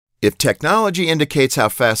If technology indicates how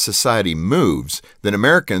fast society moves, then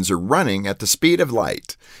Americans are running at the speed of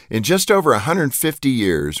light. In just over 150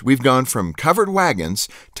 years, we've gone from covered wagons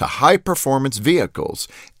to high-performance vehicles,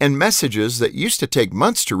 and messages that used to take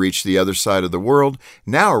months to reach the other side of the world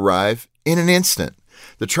now arrive in an instant.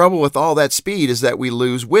 The trouble with all that speed is that we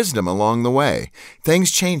lose wisdom along the way.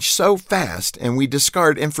 Things change so fast, and we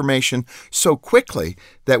discard information so quickly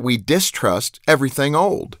that we distrust everything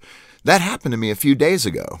old. That happened to me a few days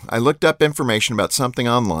ago. I looked up information about something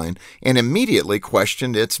online and immediately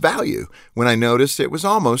questioned its value when I noticed it was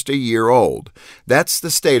almost a year old. That's the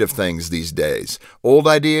state of things these days. Old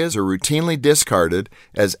ideas are routinely discarded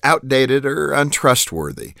as outdated or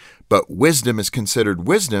untrustworthy. But wisdom is considered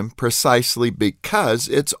wisdom precisely because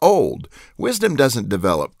it's old. Wisdom doesn't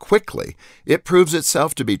develop quickly. It proves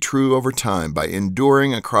itself to be true over time by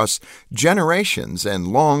enduring across generations and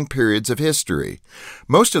long periods of history.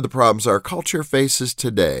 Most of the problems our culture faces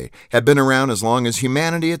today have been around as long as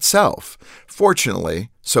humanity itself. Fortunately,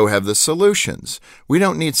 so have the solutions. We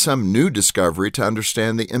don't need some new discovery to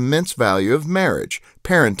understand the immense value of marriage,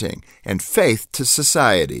 parenting, and faith to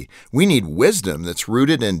society. We need wisdom that's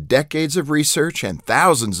rooted in decades of research and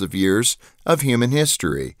thousands of years of human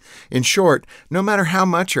history. In short, no matter how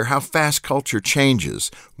much or how fast culture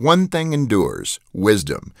changes, one thing endures: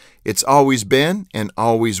 wisdom. It's always been and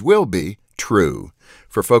always will be true.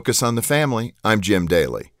 For Focus on the Family, I'm Jim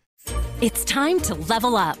Daly. It's time to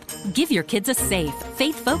level up. Give your kids a safe,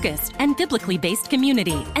 faith-focused, and biblically based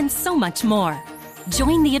community, and so much more.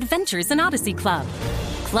 Join the Adventures in Odyssey Club.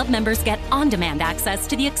 Club members get on-demand access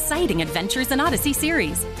to the exciting Adventures in Odyssey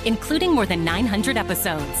series, including more than 900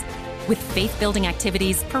 episodes. With faith-building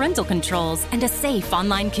activities, parental controls, and a safe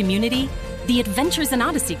online community, the Adventures in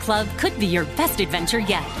Odyssey Club could be your best adventure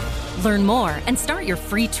yet. Learn more and start your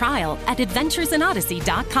free trial at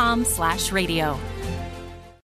adventuresinodyssey.com/radio.